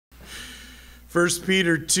1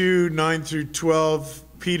 Peter 2, 9 through 12,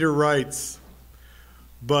 Peter writes,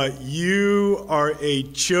 "But you are a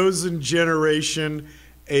chosen generation,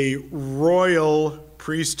 a royal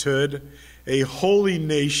priesthood, a holy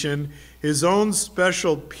nation, his own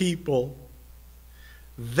special people,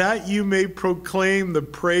 that you may proclaim the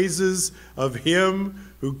praises of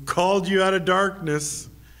him who called you out of darkness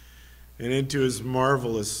and into his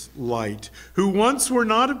marvelous light, who once were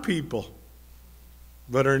not a people,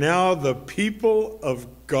 but are now the people of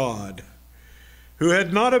God, who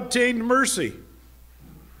had not obtained mercy,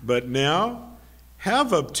 but now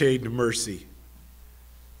have obtained mercy.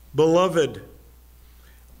 Beloved,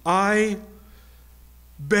 I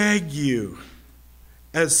beg you,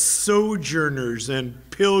 as sojourners and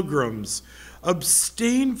pilgrims,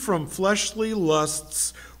 abstain from fleshly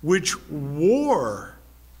lusts which war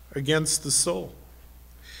against the soul,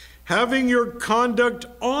 having your conduct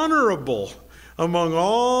honorable among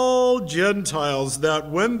all Gentiles, that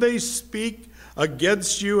when they speak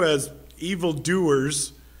against you as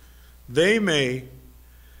evildoers, they may,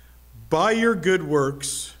 by your good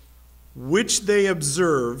works, which they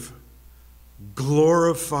observe,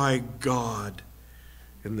 glorify God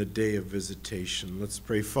in the day of visitation." Let's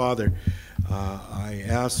pray. Father, I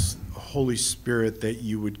ask, Holy Spirit, that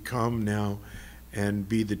you would come now and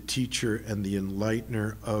be the teacher and the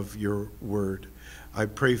enlightener of your word. I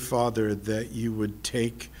pray, Father, that you would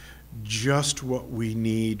take just what we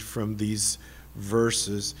need from these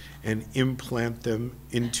verses and implant them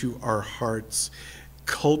into our hearts.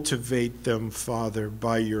 Cultivate them, Father,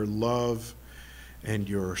 by your love and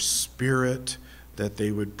your spirit, that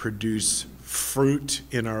they would produce fruit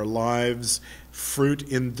in our lives, fruit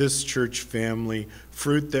in this church family,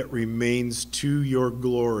 fruit that remains to your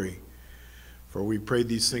glory. For we pray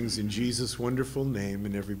these things in Jesus' wonderful name,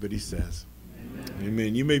 and everybody says, Amen.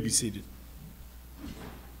 Amen. You may be seated.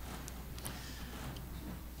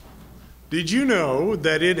 Did you know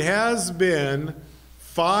that it has been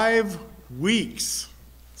 5 weeks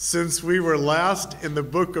since we were last in the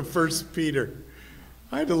book of 1 Peter?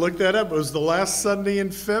 I had to look that up. It was the last Sunday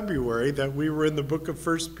in February that we were in the book of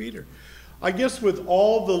 1 Peter. I guess with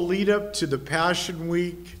all the lead up to the Passion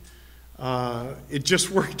Week, it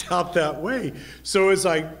just worked out that way. So as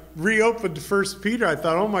I reopened 1 Peter, I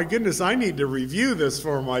thought, oh my goodness, I need to review this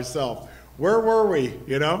for myself. Where were we?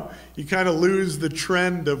 You know, you kind of lose the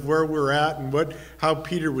trend of where we're at and how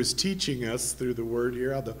Peter was teaching us through the word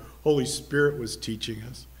here, how the Holy Spirit was teaching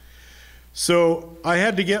us. So I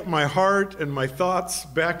had to get my heart and my thoughts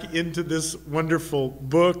back into this wonderful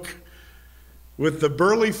book with the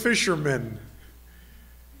burly fisherman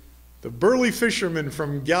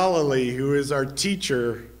from Galilee, who is our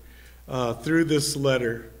teacher through this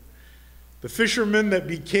letter. The fisherman that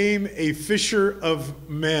became a fisher of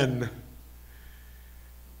men.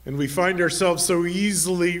 And we find ourselves so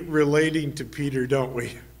easily relating to Peter, don't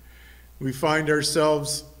we? We find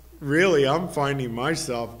ourselves, really, I'm finding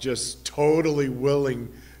myself just totally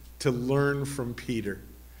willing to learn from Peter.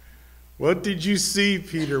 What did you see,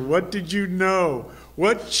 Peter? What did you know?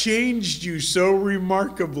 What changed you so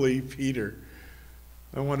remarkably, Peter?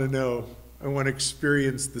 I want to know. I want to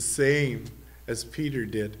experience the same as Peter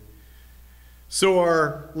did. So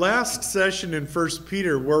our last session in 1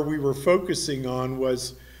 Peter, where we were focusing on,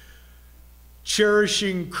 was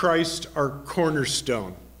cherishing Christ, our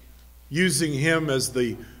cornerstone, using him as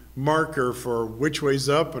the marker for which way's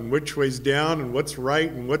up and which way's down and what's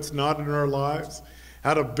right and what's not in our lives,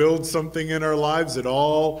 how to build something in our lives. It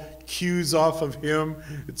all cues off of him.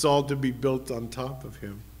 It's all to be built on top of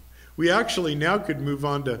him. We actually now could move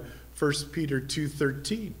on to 1 Peter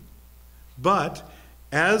 2:13. But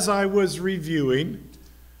as I was reviewing,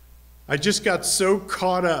 I just got so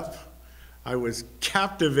caught up. I was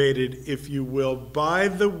captivated, if you will, by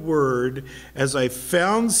the word as I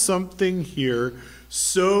found something here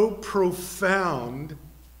so profound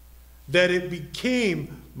that it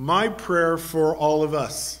became my prayer for all of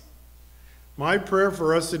us. My prayer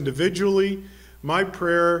for us individually, my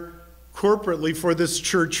prayer corporately for this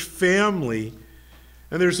church family.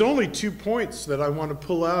 And there's only 2 points that I want to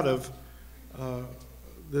pull out of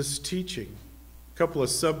this teaching. A couple of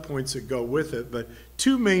subpoints that go with it, but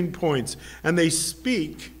 2 main points. And these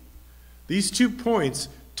 2 points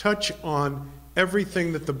touch on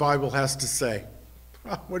everything that the Bible has to say.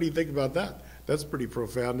 What do you think about that? That's pretty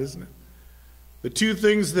profound, isn't it? The 2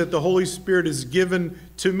 things that the Holy Spirit has given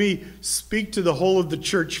to me speak to the whole of the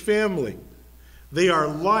church family. They are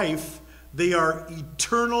life, they are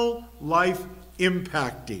eternal life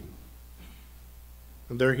impacting.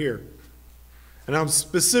 And they're here. And I'm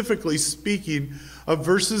specifically speaking of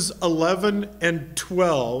verses 11 and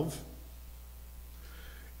 12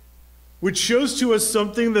 which shows to us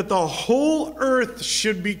something that the whole earth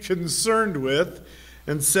should be concerned with,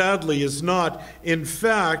 and sadly is not. In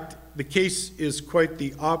fact, the case is quite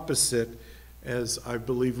the opposite, as I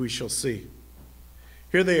believe we shall see.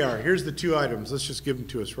 Here they are. Here's the two items. Let's just give them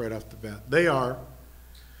to us right off the bat. They are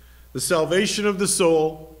the salvation of the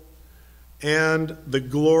soul and the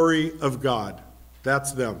glory of God.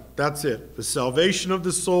 That's them. That's it. The salvation of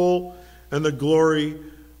the soul and the glory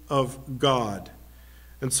of God.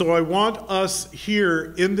 And so I want us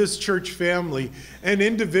here in this church family and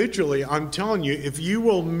individually, I'm telling you, if you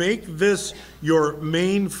will make this your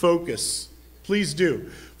main focus, please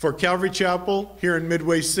do. For Calvary Chapel here in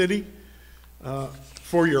Midway City,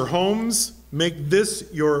 for your homes, make this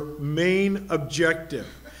your main objective.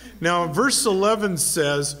 Now, verse 11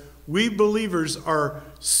 says, we believers are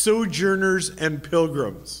sojourners and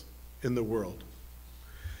pilgrims in the world.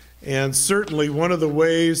 And certainly one of the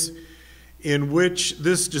ways in which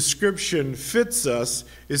this description fits us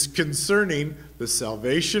is concerning the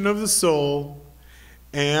salvation of the soul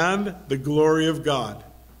and the glory of God.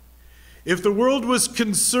 If the world was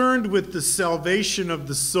concerned with the salvation of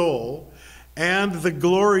the soul and the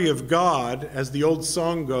glory of God, as the old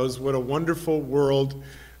song goes, what a wonderful world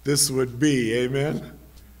this would be. Amen?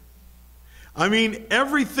 I mean,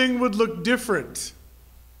 everything would look different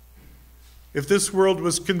if this world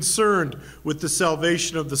was concerned with the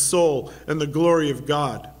salvation of the soul and the glory of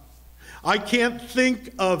God. I can't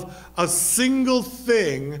think of a single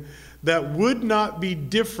thing that would not be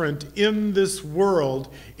different in this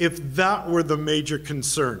world if that were the major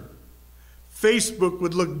concern. Facebook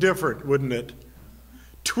would look different, wouldn't it?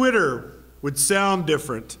 Twitter would sound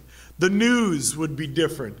different. The news would be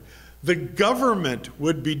different. The government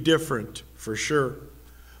would be different, for sure.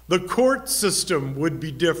 The court system would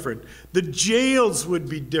be different. The jails would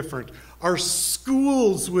be different. Our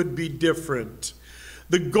schools would be different.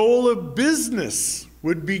 The goal of business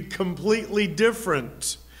would be completely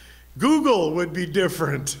different. Google would be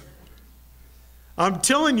different. I'm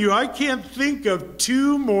telling you, I can't think of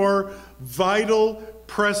two more vital,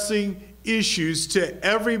 pressing issues to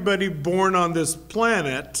everybody born on this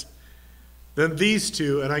planet than these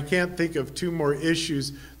two, and I can't think of two more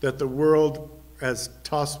issues that the world has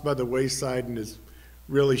tossed by the wayside and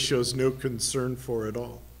really shows no concern for at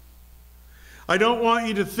all. I don't want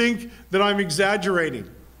you to think that I'm exaggerating.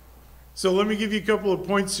 So let me give you a couple of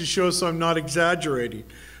points to show us I'm not exaggerating.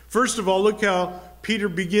 First of all, look how Peter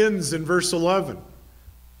begins in verse 11.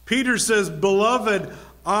 Peter says, "Beloved,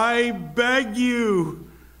 I beg you,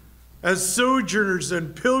 as sojourners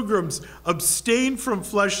and pilgrims, abstain from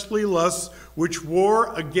fleshly lusts which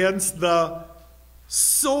war against the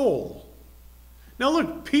soul." Now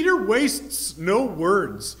look, Peter wastes no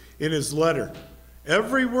words in his letter.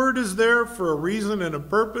 Every word is there for a reason and a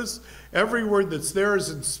purpose. Every word that's there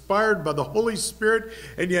is inspired by the Holy Spirit.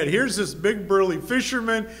 And yet here's this big burly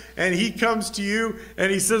fisherman, and he comes to you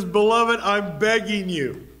and he says, "Beloved, I'm begging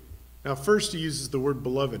you." Now first he uses the word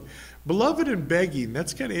beloved. Beloved and begging,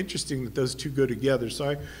 that's kind of interesting that those two go together. So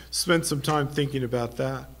I spent some time thinking about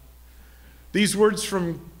that. These words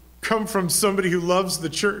come from somebody who loves the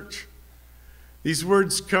church. These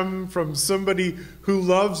words come from somebody who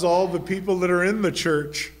loves all the people that are in the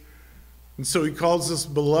church. And so he calls us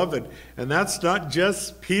beloved. And that's not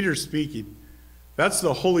just Peter speaking. That's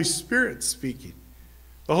the Holy Spirit speaking.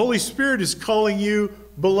 The Holy Spirit is calling you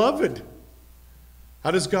beloved. How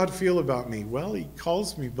does God feel about me? Well, he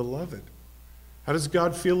calls me beloved. How does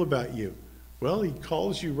God feel about you? Well, he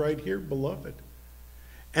calls you right here beloved.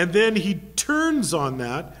 And then he turns on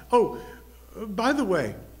that. Oh, by the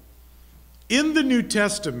way, in the New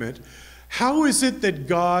Testament, how is it that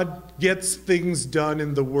God gets things done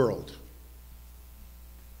in the world?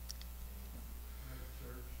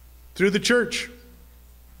 Through the church.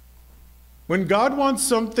 When God wants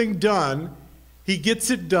something done, he gets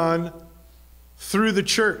it done through the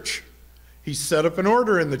church. He set up an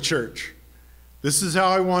order in the church. This is how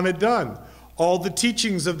I want it done. All the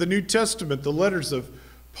teachings of the New Testament, the letters of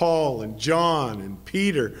Paul and John and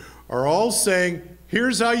Peter, are all saying,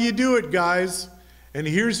 here's how you do it, guys. And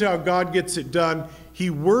here's how God gets it done. He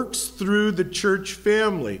works through the church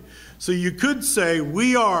family. So you could say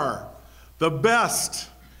we are the best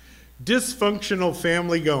dysfunctional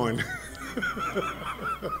family going.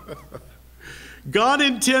 God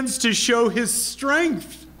intends to show his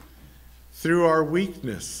strength through our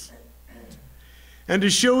weakness and to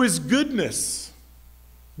show his goodness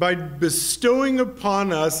by bestowing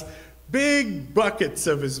upon us big buckets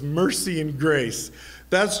of his mercy and grace.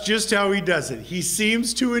 That's just how he does it. He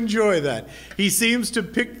seems to enjoy that. He seems to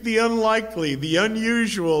pick the unlikely, the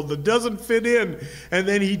unusual, that doesn't fit in, and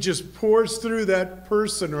then he just pours through that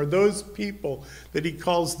person or those people that he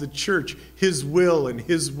calls the church, his will and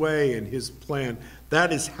his way and his plan.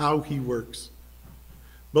 That is how he works.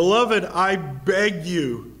 Beloved, I beg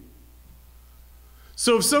you.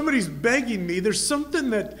 So if somebody's begging me, there's something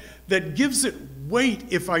that gives it weight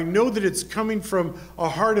if I know that it's coming from a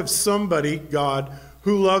heart of somebody, God,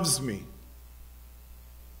 who loves me.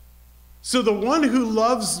 So the one who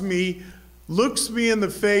loves me looks me in the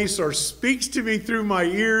face or speaks to me through my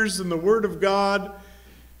ears in the Word of God,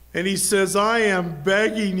 and he says, I am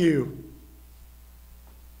begging you.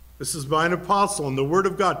 This is by an apostle in the Word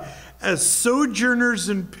of God. As sojourners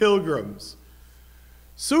and pilgrims.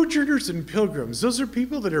 Sojourners and pilgrims, those are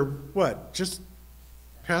people that are what? Just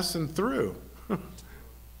passing through.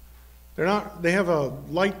 They have a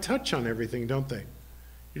light touch on everything, don't they?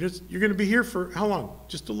 You're going to be here for how long?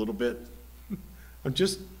 Just a little bit? I'm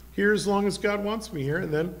just here as long as God wants me here,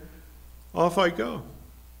 and then off I go.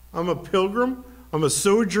 I'm a pilgrim. I'm a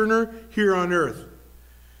sojourner here on earth.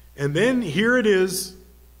 And then here it is.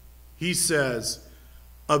 He says,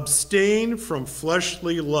 abstain from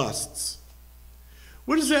fleshly lusts.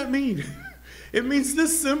 What does that mean? It means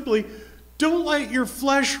this simply, don't let your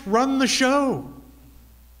flesh run the show.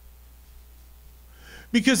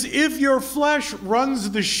 Because if your flesh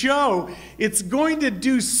runs the show, it's going to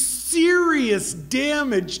do serious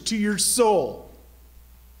damage to your soul.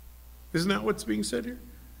 Isn't that what's being said here?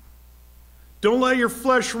 Don't let your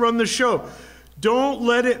flesh run the show. Don't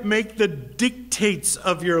let it make the dictates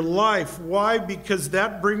of your life. Why? Because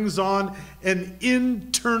that brings on an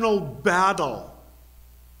internal battle.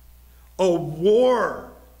 A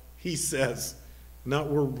war, he says. Not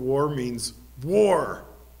where war means war.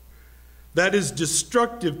 That is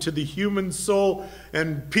destructive to the human soul.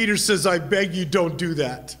 And Peter says, I beg you, don't do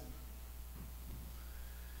that.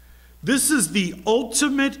 This is the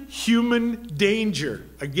ultimate human danger.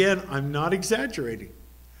 Again, I'm not exaggerating.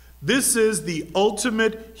 This is the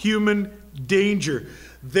ultimate human danger.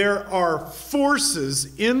 There are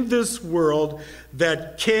forces in this world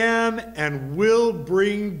that can and will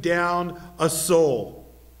bring down a soul.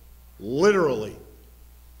 Literally.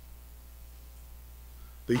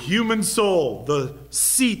 The human soul, the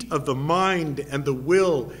seat of the mind and the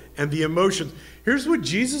will and the emotions. Here's what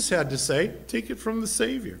Jesus had to say. Take it from the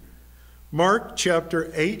Savior. Mark chapter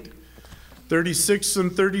 8, 36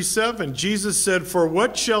 and 37. Jesus said, for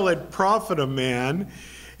what shall it profit a man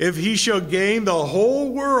if he shall gain the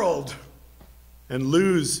whole world and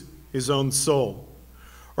lose his own soul?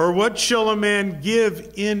 Or what shall a man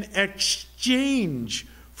give in exchange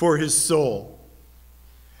for his soul?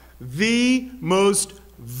 The most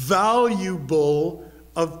valuable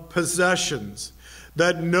of possessions,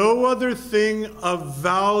 that no other thing of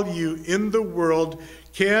value in the world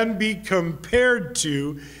can be compared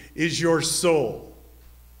to, is your soul.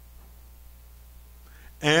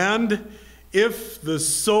 And if the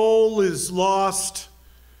soul is lost,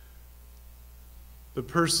 the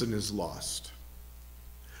person is lost.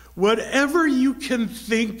 Whatever you can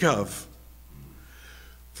think of.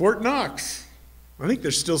 Fort Knox. I think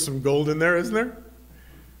there's still some gold in there, isn't there?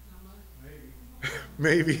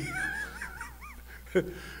 Maybe.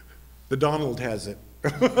 The Donald has it.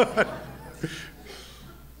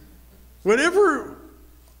 Whatever,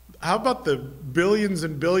 how about the billions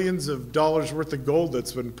and billions of dollars worth of gold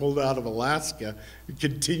that's been pulled out of Alaska? It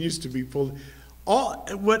continues to be pulled.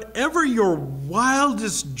 Whatever your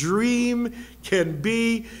wildest dream can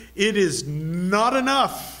be, it is not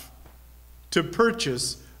enough to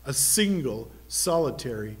purchase a single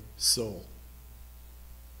solitary soul.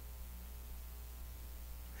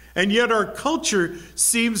 And yet our culture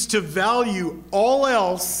seems to value all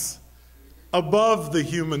else above the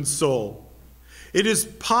human soul. It is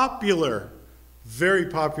popular, very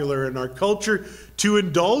popular in our culture, to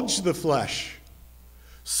indulge the flesh.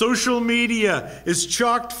 Social media is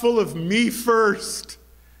chock full of me first,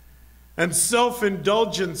 and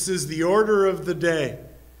self-indulgence is the order of the day.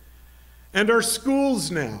 And our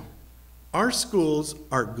schools now, our schools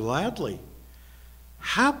are gladly,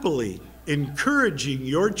 happily encouraging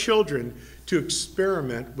your children to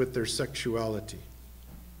experiment with their sexuality.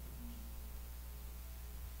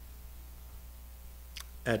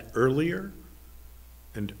 At earlier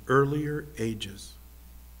and earlier ages.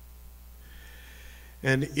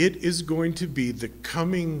 And it is going to be the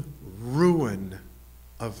coming ruin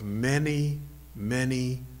of many,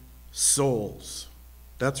 many souls.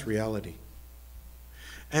 That's reality.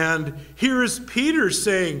 And here is Peter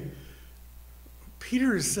saying,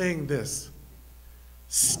 Peter is saying this: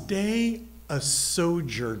 stay a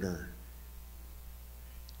sojourner.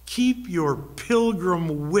 Keep your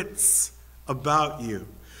pilgrim wits about you.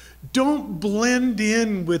 Don't blend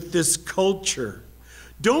in with this culture.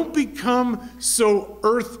 Don't become so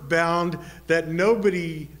earthbound that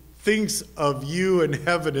nobody thinks of you and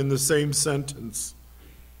heaven in the same sentence.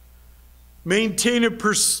 Maintain a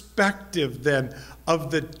perspective then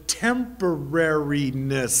of the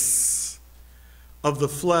temporariness of the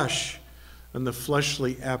flesh and the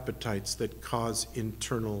fleshly appetites that cause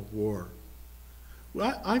internal war.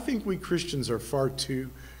 Well, I think we Christians are far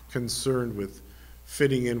too concerned with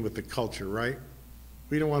fitting in with the culture, right?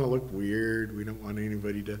 We don't want to look weird. We don't want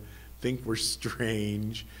anybody to think we're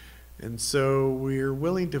strange. And so we're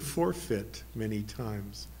willing to forfeit many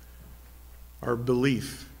times our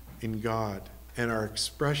belief in God and our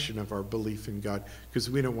expression of our belief in God because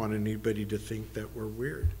we don't want anybody to think that we're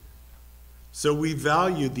weird. So we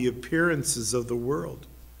value the appearances of the world.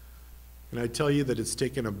 And I tell you that it's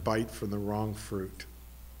taken a bite from the wrong fruit.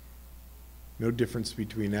 No difference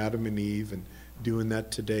between Adam and Eve and doing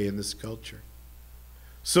that today in this culture.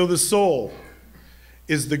 So the soul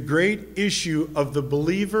is the great issue of the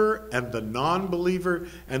believer and the non-believer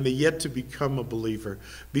and the yet to become a believer.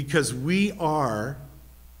 Because we are,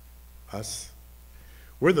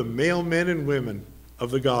 we're the male men and women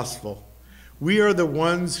of the gospel. We are the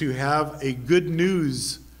ones who have a good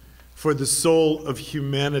news for the soul of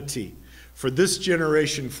humanity. For this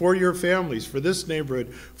generation, for your families, for this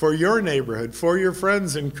neighborhood, for your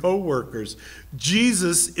friends and co-workers.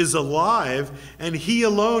 Jesus is alive, and he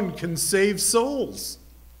alone can save souls.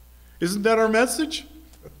 Isn't that our message?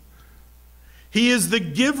 He is the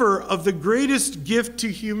giver of the greatest gift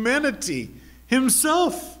to humanity,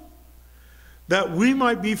 himself, that we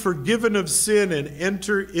might be forgiven of sin and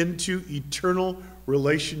enter into eternal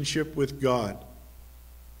relationship with God.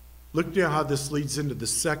 Look now how this leads into the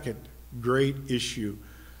second great issue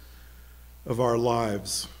of our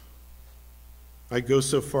lives. I go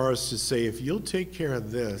so far as to say, if you'll take care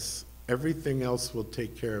of this, everything else will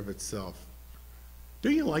take care of itself.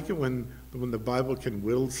 Don't you like it when the Bible can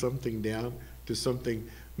whittle something down to something,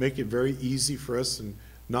 make it very easy for us and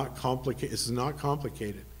not complicate? It's not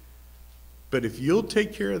complicated. But if you'll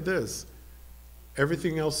take care of this,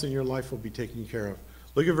 everything else in your life will be taken care of.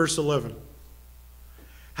 Look at verse 11.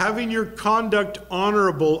 Having your conduct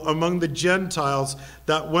honorable among the Gentiles,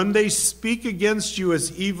 that when they speak against you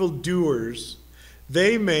as evildoers,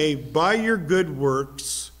 they may, by your good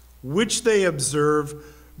works, which they observe,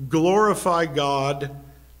 glorify God.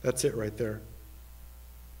 That's it right there.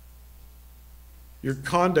 Your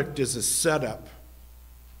conduct is a setup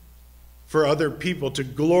for other people to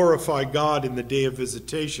glorify God in the day of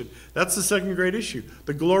visitation. That's the second great issue,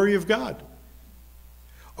 the glory of God.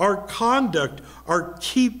 Our conduct, our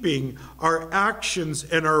keeping, our actions,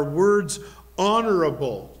 and our words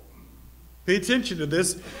honorable. Pay attention to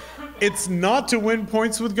this. It's not to win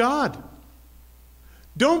points with God.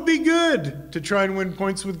 Don't be good to try and win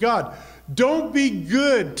points with God. Don't be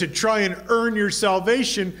good to try and earn your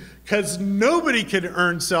salvation, because nobody can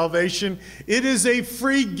earn salvation. It is a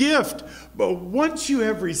free gift. But once you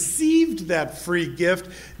have received that free gift,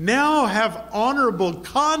 now have honorable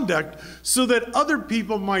conduct so that other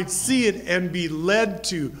people might see it and be led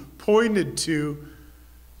to, pointed to,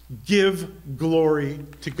 give glory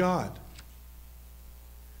to God.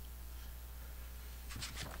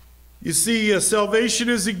 You see, salvation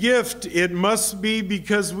is a gift. It must be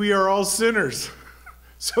because we are all sinners.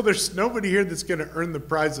 So there's nobody here that's going to earn the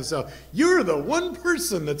prize of salvation. You're the one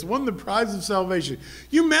person that's won the prize of salvation.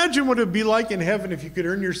 You imagine what it would be like in heaven if you could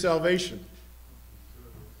earn your salvation.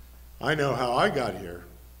 I know how I got here.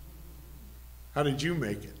 How did you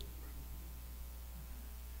make it?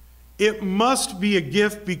 It must be a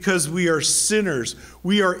gift because we are sinners.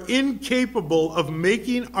 We are incapable of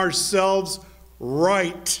making ourselves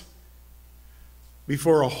right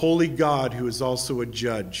before a holy God who is also a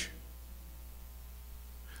judge.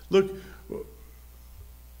 Look,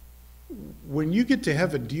 when you get to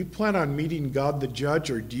heaven, do you plan on meeting God the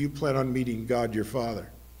judge, or do you plan on meeting God your Father?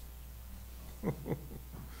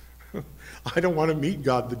 I don't want to meet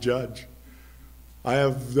God the judge.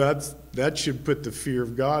 That should put the fear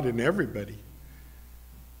of God in everybody.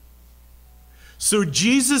 So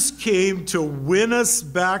Jesus came to win us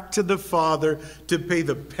back to the Father, to pay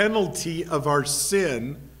the penalty of our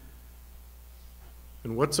sin.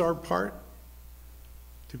 And what's our part?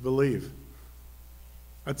 To believe.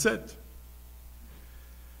 That's it.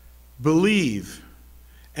 Believe.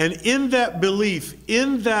 And in that belief,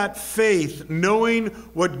 in that faith, knowing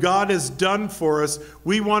what God has done for us,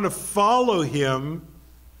 we want to follow him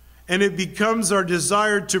and it becomes our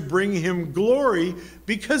desire to bring him glory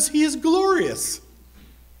because he is glorious.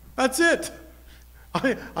 That's it.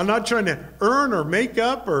 I'm not trying to earn or make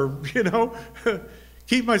up or,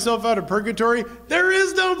 keep myself out of purgatory. There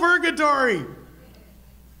is no purgatory.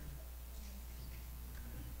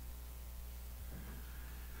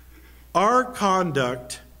 Our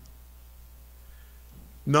conduct,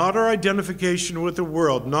 not our identification with the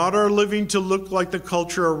world, not our living to look like the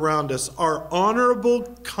culture around us, our honorable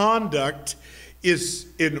conduct is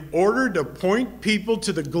in order to point people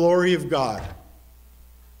to the glory of God.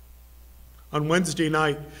 On Wednesday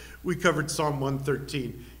night, we covered Psalm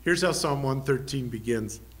 113. Here's how Psalm 113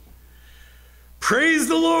 begins. Praise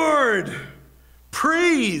the Lord!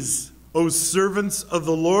 Praise, O servants of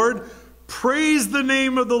the Lord! Praise the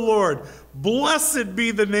name of the Lord. Blessed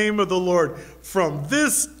be the name of the Lord from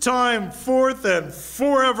this time forth and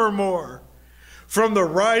forevermore. From the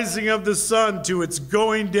rising of the sun to its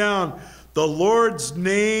going down, the Lord's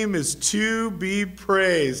name is to be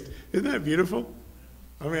praised. Isn't that beautiful?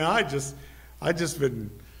 I mean, I just been,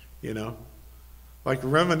 like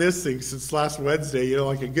reminiscing since last Wednesday,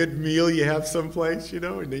 like a good meal you have someplace,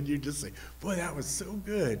 and then you just say, boy, that was so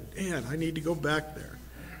good. Man, I need to go back there.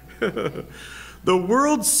 The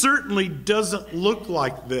world certainly doesn't look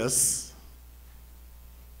like this,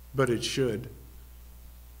 but it should.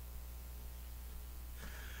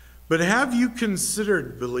 But have you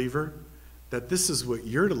considered, believer, that this is what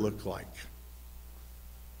you're to look like?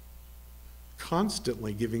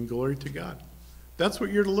 Constantly giving glory to God. That's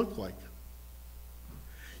what you're to look like.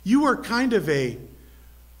 You are kind of a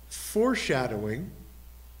foreshadowing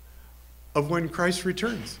of when Christ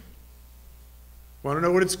returns. Want to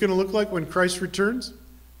know what it's going to look like when Christ returns?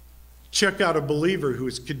 Check out a believer who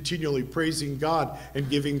is continually praising God and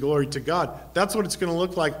giving glory to God. That's what it's going to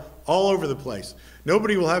look like all over the place.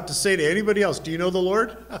 Nobody will have to say to anybody else, do you know the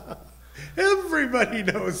Lord? Everybody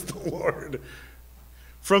knows the Lord.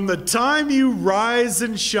 From the time you rise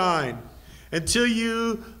and shine until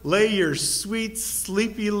you lay your sweet,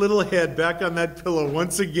 sleepy little head back on that pillow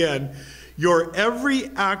once again, your every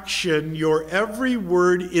action, your every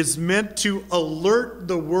word is meant to alert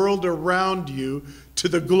the world around you to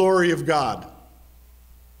the glory of God.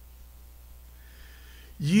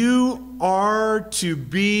 You are to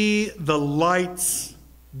be the lights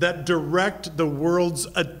that direct the world's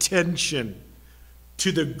attention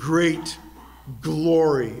to the great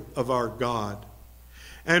glory of our God.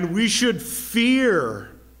 And we should fear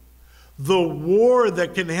the war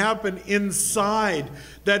that can happen inside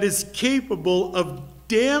that is capable of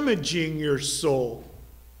damaging your soul.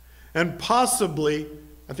 And possibly,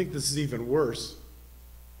 I think this is even worse,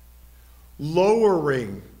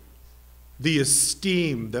 lowering the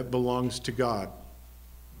esteem that belongs to God.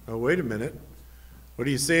 Oh, wait a minute. What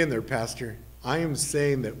are you saying there, Pastor? I am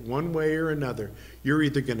saying that one way or another, you're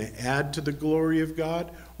either going to add to the glory of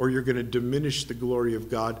God or you're going to diminish the glory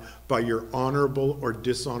of God by your honorable or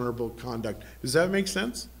dishonorable conduct. Does that make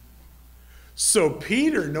sense? So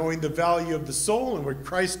Peter, knowing the value of the soul and what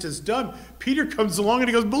Christ has done, Peter comes along and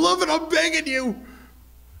he goes, beloved, I'm begging you.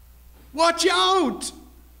 Watch out.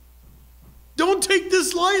 Don't take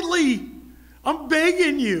this lightly. I'm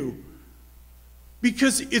begging you.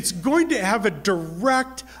 Because it's going to have a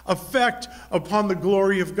direct effect upon the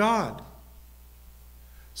glory of God.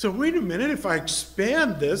 So wait a minute, if I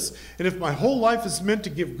expand this, and if my whole life is meant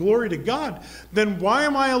to give glory to God, then why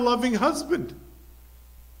am I a loving husband?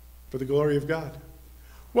 For the glory of God.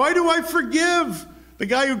 Why do I forgive the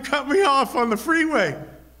guy who cut me off on the freeway?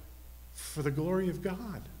 For the glory of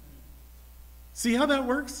God. See how that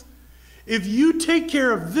works? If you take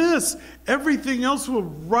care of this, everything else will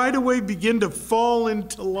right away begin to fall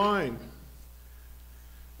into line.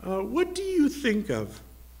 What do you think of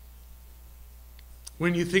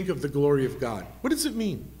when you think of the glory of God? What does it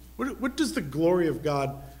mean? What does the glory of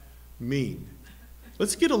God mean?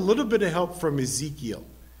 Let's get a little bit of help from Ezekiel.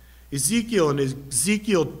 Ezekiel in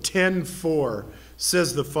Ezekiel 10:4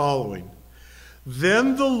 says the following.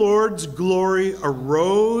 Then the Lord's glory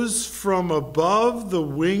arose from above the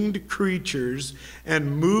winged creatures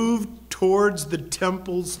and moved towards the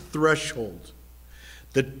temple's threshold.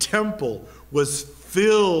 The temple was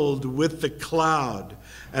filled with the cloud,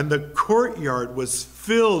 and the courtyard was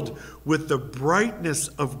filled with the brightness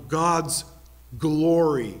of God's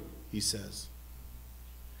glory, he says.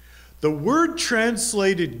 The word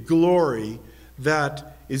translated glory that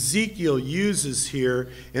Ezekiel uses here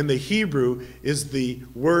in the Hebrew is the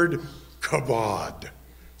word kabod.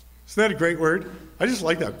 Isn't that a great word? I just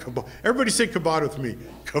like that. Kabod. Everybody say kabod with me.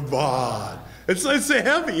 Kabod. It's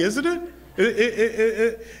heavy, isn't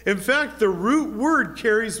it? In fact, the root word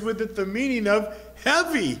carries with it the meaning of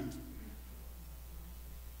heavy.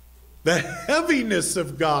 the heaviness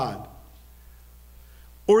of God,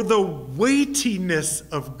 or the weightiness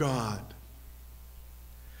of God.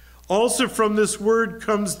 Also from this word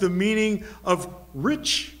comes the meaning of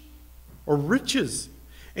rich or riches.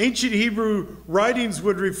 Ancient Hebrew writings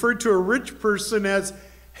would refer to a rich person as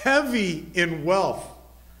heavy in wealth.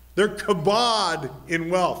 They're kabod in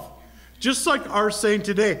wealth. Just like our saying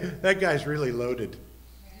today, that guy's really loaded.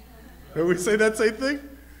 Don't we say that same thing?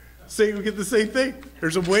 We get the same thing.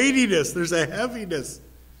 There's a weightiness, there's a heaviness.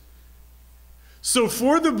 So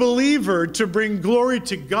for the believer to bring glory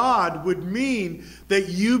to God would mean that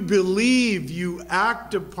you believe, you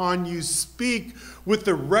act upon, you speak with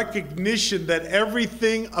the recognition that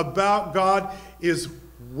everything about God is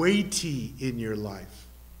weighty in your life.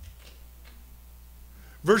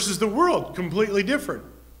 Versus the world, completely different.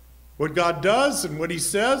 What God does and what he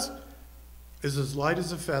says is as light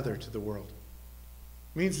as a feather to the world.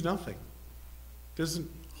 It means nothing. It doesn't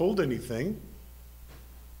hold anything.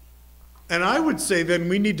 And I would say then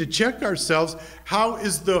we need to check ourselves. How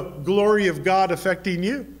is the glory of God affecting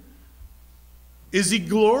you? Is he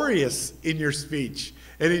glorious in your speech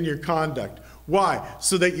and in your conduct? Why?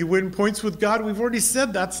 So that you win points with God? We've already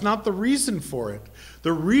said that's not the reason for it.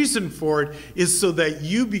 The reason for it is so that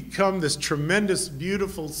you become this tremendous,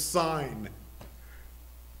 beautiful sign.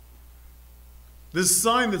 This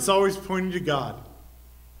sign that's always pointing to God.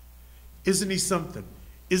 Isn't he something?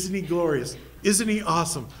 Isn't he glorious? Isn't he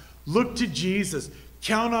awesome? Look to Jesus.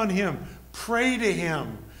 Count on him. Pray to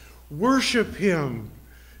him. Worship him.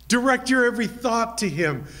 Direct your every thought to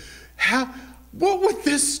him. What would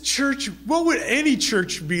this church, what would any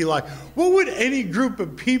church be like? What would any group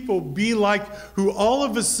of people be like who all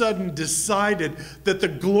of a sudden decided that the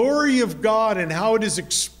glory of God and how it is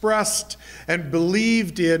expressed and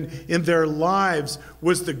believed in their lives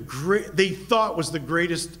was they thought was the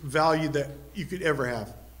greatest value that you could ever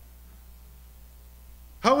have?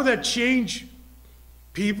 How would that change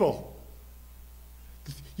people?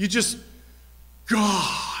 You just,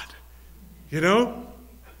 God,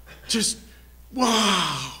 just,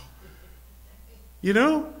 wow.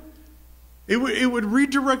 It would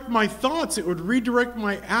redirect my thoughts. It would redirect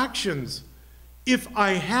my actions. If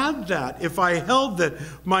I had that, if I held that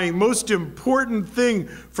my most important thing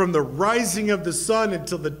from the rising of the sun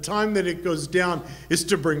until the time that it goes down is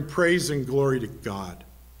to bring praise and glory to God.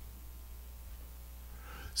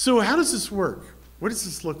 So how does this work? What does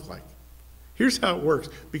this look like? Here's how it works,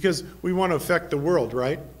 because we want to affect the world,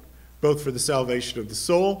 right? Both for the salvation of the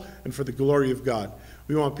soul and for the glory of God.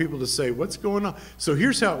 We want people to say, what's going on? So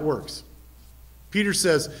here's how it works. Peter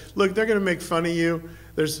says, look, they're going to make fun of you.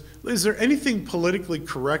 Is there anything politically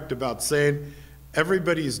correct about saying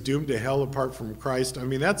everybody is doomed to hell apart from Christ? I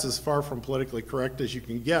mean, that's as far from politically correct as you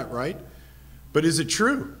can get, right? But is it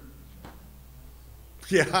true?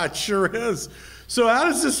 Yeah, it sure is. So how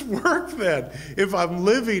does this work then? If I'm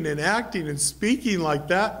living and acting and speaking like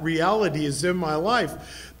that reality is in my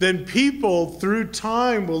life, then people through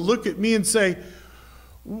time will look at me and say,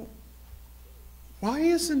 why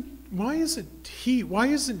isn't she,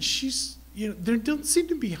 they don't seem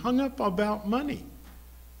to be hung up about money.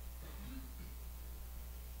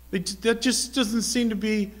 That just doesn't seem to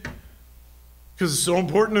be, because it's so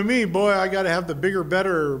important to me. Boy, I got to have the bigger,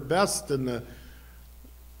 better, best, and the.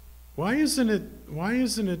 Why isn't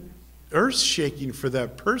it earth-shaking for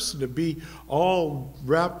that person to be all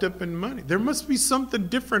wrapped up in money? There must be something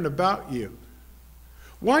different about you.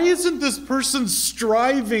 Why isn't this person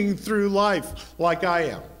striving through life like I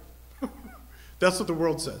am? That's what the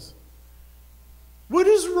world says. What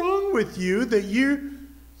is wrong with you that you're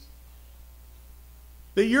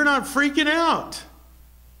not freaking out? I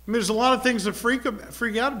mean, there's a lot of things to freak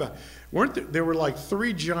out about. There were like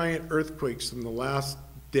 3 giant earthquakes in the last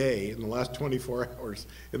 24 hours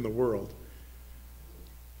in the world.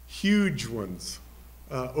 Huge ones.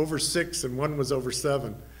 Over 6, and one was over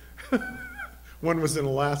 7. One was in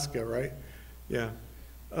Alaska, right? Yeah.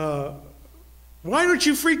 Why don't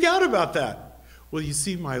you freak out about that? Well, you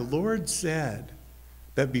see, my Lord said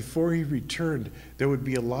that before he returned, there would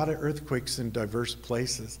be a lot of earthquakes in diverse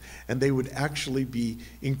places, and they would actually be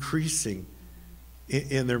increasing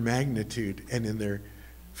in their magnitude and in their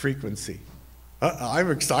frequency.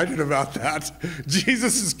 I'm excited about that.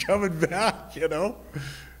 Jesus is coming back,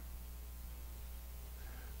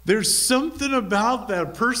 There's something about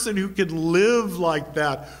that person who can live like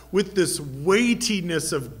that with this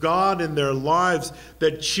weightiness of God in their lives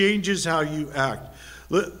that changes how you act.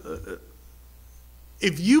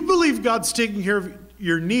 If you believe God's taking care of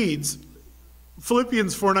your needs,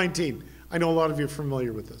 Philippians 4:19. I know a lot of you are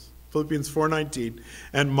familiar with this. Philippians 4:19.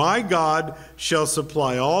 And my God shall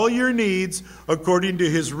supply all your needs according to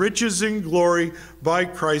his riches in glory by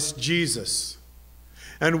Christ Jesus.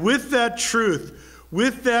 And with that truth,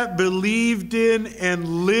 with that believed in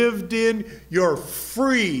and lived in, you're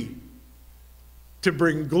free to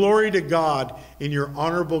bring glory to God in your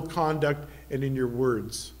honorable conduct and in your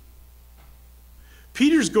words.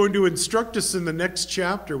 Peter's going to instruct us in the next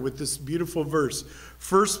chapter with this beautiful verse,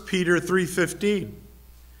 1 Peter 3:15.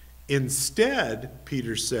 Instead,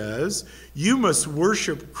 Peter says, you must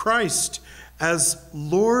worship Christ as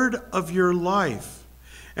Lord of your life.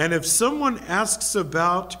 And if someone asks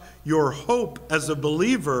about your hope as a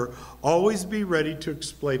believer, always be ready to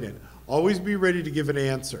explain it. Always be ready to give an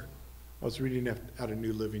answer. I was reading out of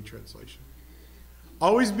New Living Translation.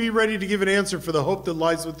 Always be ready to give an answer for the hope that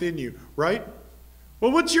lies within you, right?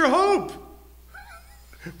 Well, what's your hope?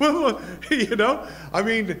 Well, I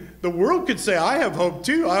mean, the world could say, I have hope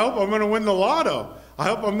too. I hope I'm going to win the lotto. I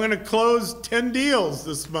hope I'm going to close 10 deals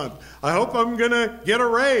this month. I hope I'm going to get a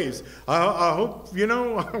raise. I hope,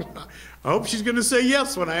 I hope she's going to say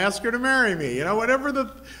yes when I ask her to marry me. Whatever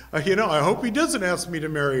I hope he doesn't ask me to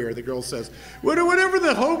marry her, the girl says. Whatever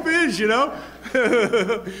the hope is,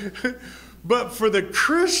 But for the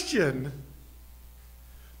Christian,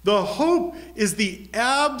 the hope is the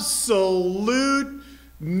absolute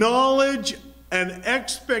knowledge and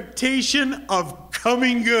expectation of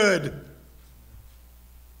coming good.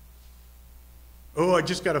 Oh, I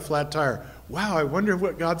just got a flat tire. Wow, I wonder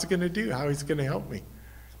what God's going to do, how he's going to help me.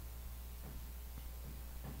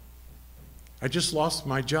 I just lost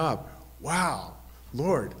my job. Wow,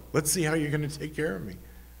 Lord, let's see how you're going to take care of me.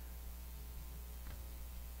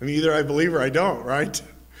 I mean, either I believe or I don't, right?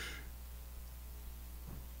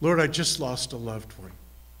 Lord, I just lost a loved one.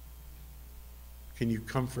 Can you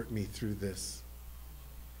comfort me through this?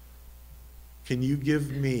 Can you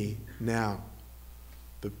give me now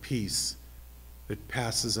the peace that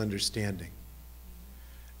passes understanding?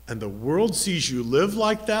 And the world sees you live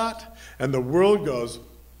like that, and the world goes,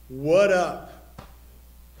 what up?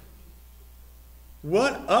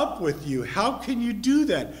 What up with you? How can you do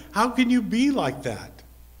that? How can you be like that?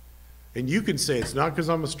 And you can say, it's not because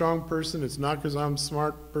I'm a strong person, it's not because I'm a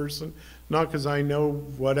smart person, not because I know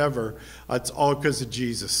whatever, it's all because of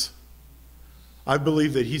Jesus. I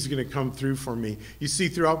believe that he's going to come through for me. You see,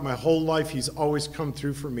 throughout my whole life, he's always come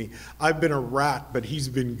through for me. I've been a rat, but he's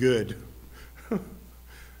been good.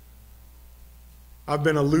 I've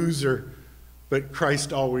been a loser, but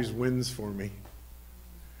Christ always wins for me.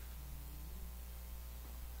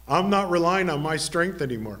 I'm not relying on my strength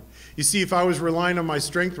anymore. You see, if I was relying on my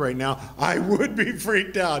strength right now, I would be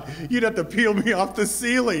freaked out. You'd have to peel me off the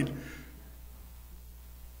ceiling.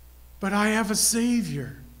 But I have a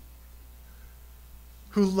Savior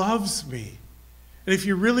who loves me. And if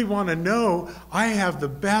you really want to know, I have the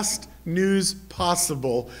best news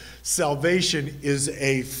possible. Salvation is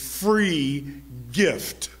a free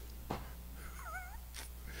gift.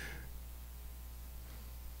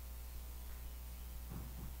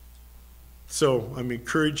 So I'm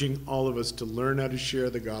encouraging all of us to learn how to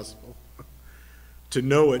share the gospel, to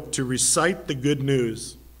know it, to recite the good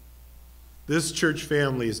news. This church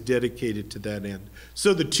family is dedicated to that end.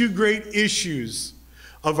 So the two great issues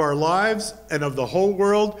of our lives and of the whole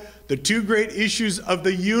world, the two great issues of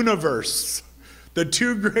the universe, the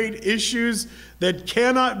two great issues that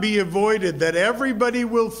cannot be avoided, that everybody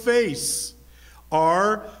will face,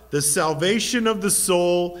 are the salvation of the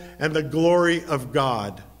soul and the glory of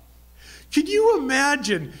God. Can you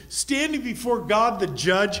imagine standing before God the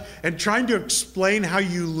judge and trying to explain how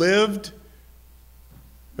you lived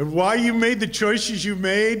and why you made the choices you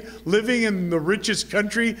made, living in the richest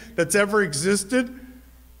country that's ever existed?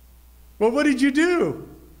 Well, what did you do?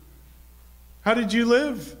 How did you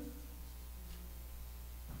live?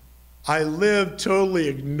 I lived totally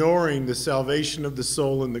ignoring the salvation of the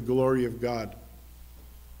soul and the glory of God.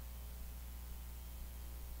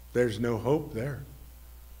 There's no hope there.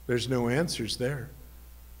 There's no answers there.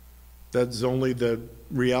 That's only the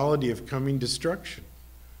reality of coming destruction.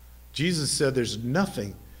 Jesus said there's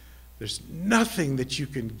nothing that you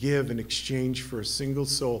can give in exchange for a single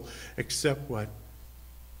soul except what?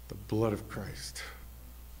 The blood of Christ.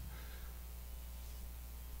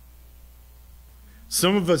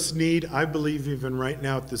 Some of us need, I believe even right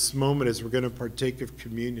now at this moment as we're going to partake of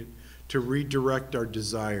communion, to redirect our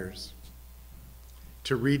desires,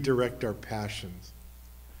 to redirect our passions.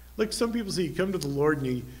 Like some people say, you come to the Lord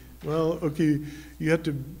and you have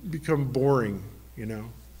to become boring, You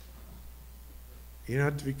don't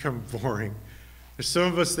have to become boring. There's some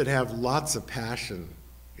of us that have lots of passion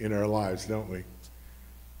in our lives, don't we?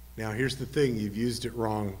 Now, here's the thing. You've used it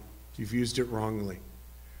wrong You've used it wrongly.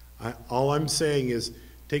 All I'm saying is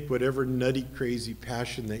take whatever nutty, crazy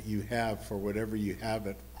passion that you have for whatever you have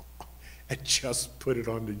it and just put it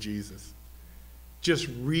onto Jesus. Just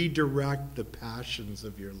redirect the passions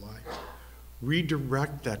of your life.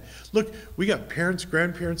 Redirect that. Look, we got parents,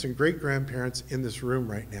 grandparents, and great-grandparents in this room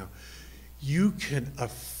right now. You can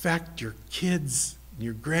affect your kids,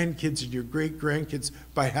 your grandkids, and your great-grandkids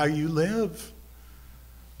by how you live,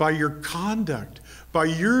 by your conduct, by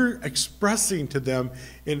your expressing to them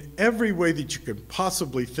in every way that you can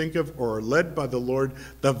possibly think of or are led by the Lord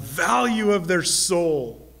the value of their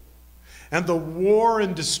soul and the war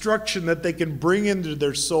and destruction that they can bring into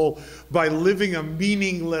their soul by living a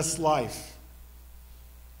meaningless life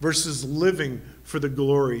versus living for the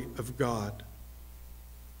glory of God.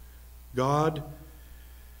 God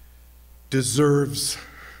deserves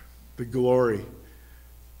the glory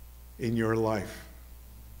in your life,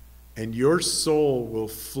 and your soul will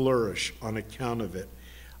flourish on account of it.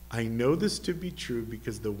 I know this to be true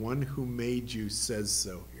because the one who made you says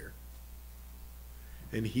so here,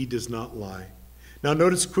 and he does not lie. Now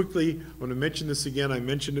notice quickly, I'm going to mention this again, I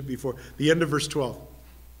mentioned it before, the end of verse 12.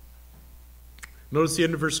 Notice the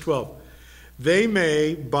end of verse 12. They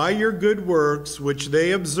may, by your good works, which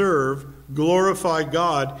they observe, glorify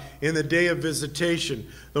God in the day of visitation.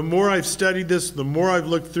 The more I've studied this, the more I've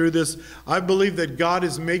looked through this, I believe that God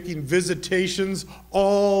is making visitations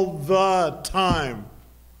all the time.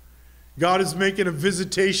 God is making a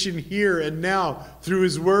visitation here and now through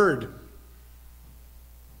His Word.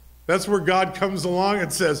 That's where God comes along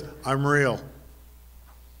and says, I'm real.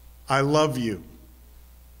 I love you.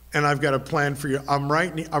 And I've got a plan for you. I'm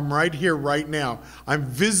right here right now. I'm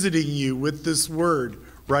visiting you with this word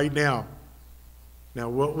right now. Now,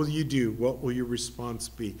 what will you do? What will your response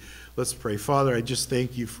be? Let's pray. Father, I just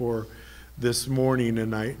thank you for this morning.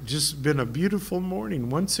 And just been a beautiful morning.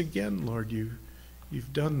 Once again, Lord,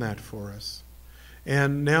 you've done that for us.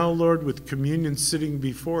 And now, Lord, with communion sitting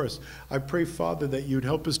before us, I pray, Father, that you'd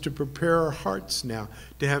help us to prepare our hearts now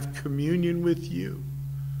to have communion with you,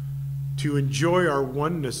 to enjoy our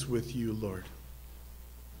oneness with you, Lord.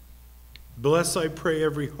 Bless, I pray,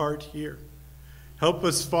 every heart here. Help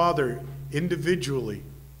us, Father, individually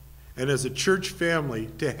and as a church family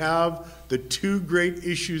to have the two great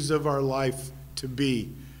issues of our life to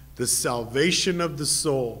be the salvation of the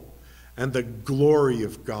soul and the glory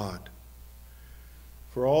of God.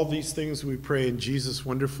 For all these things we pray in Jesus'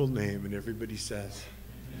 wonderful name, and everybody says.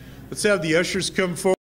 Let's have the ushers come forward.